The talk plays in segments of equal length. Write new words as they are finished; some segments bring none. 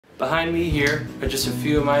Behind me here are just a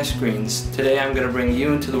few of my screens. Today I'm going to bring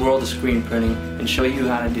you into the world of screen printing and show you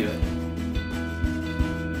how to do it.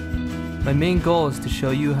 My main goal is to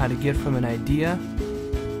show you how to get from an idea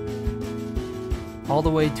all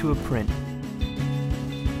the way to a print.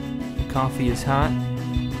 The coffee is hot,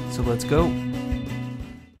 so let's go.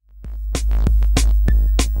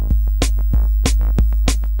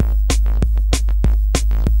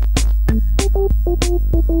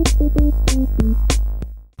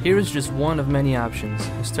 Here is just one of many options.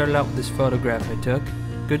 I started out with this photograph I took.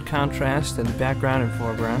 Good contrast in the background and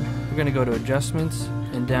foreground. We're going to go to adjustments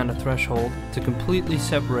and down to threshold to completely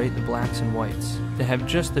separate the blacks and whites, to have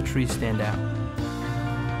just the tree stand out.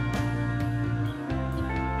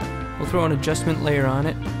 We'll throw an adjustment layer on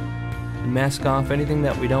it and mask off anything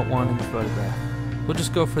that we don't want in the photograph. We'll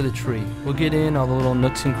just go for the tree. We'll get in all the little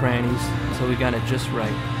nooks and crannies until we got it just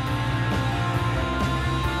right.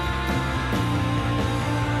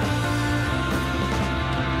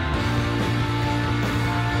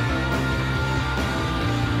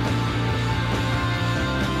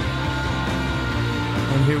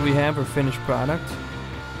 And here we have our finished product.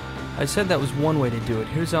 I said that was one way to do it.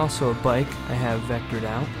 Here's also a bike I have vectored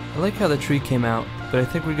out. I like how the tree came out, but I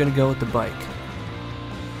think we're going to go with the bike.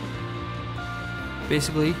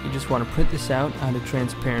 Basically, you just want to print this out onto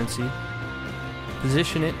transparency,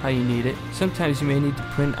 position it how you need it. Sometimes you may need to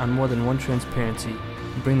print on more than one transparency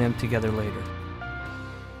and bring them together later.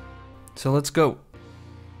 So let's go.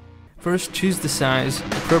 First, choose the size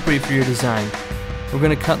appropriate for your design. We're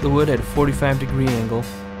going to cut the wood at a 45-degree angle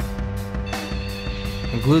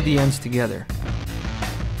and glue the ends together.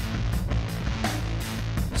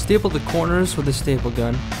 Staple the corners with a staple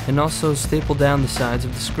gun and also staple down the sides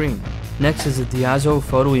of the screen. Next is the Diazo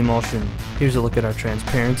Photo Emulsion. Here's a look at our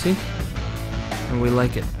transparency, and we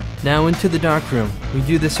like it. Now into the darkroom. We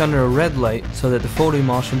do this under a red light so that the photo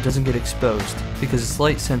emulsion doesn't get exposed because it's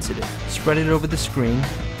light sensitive. Spread it over the screen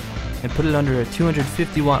and put it under a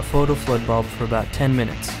 250-watt photo flood bulb for about 10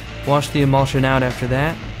 minutes. Wash the emulsion out after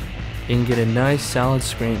that and get a nice solid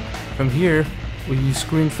screen. From here, we use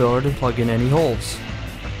screen filler to plug in any holes.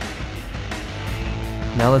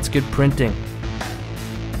 Now let's get printing.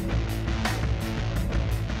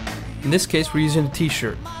 In this case, we're using a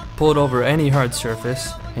t-shirt. Pull it over any hard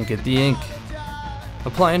surface and get the ink.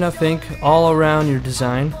 Apply enough ink all around your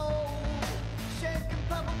design.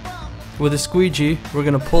 With a squeegee, we're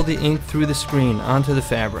going to pull the ink through the screen onto the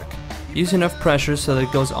fabric. Use enough pressure so that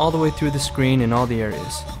it goes all the way through the screen in all the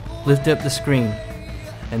areas. Lift up the screen,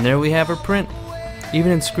 and there we have our print.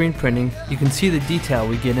 Even in screen printing, you can see the detail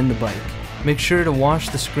we get in the bike. Make sure to wash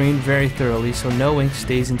the screen very thoroughly so no ink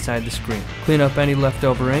stays inside the screen. Clean up any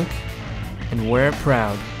leftover ink, and wear it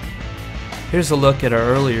proud. Here's a look at our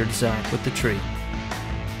earlier design with the tree.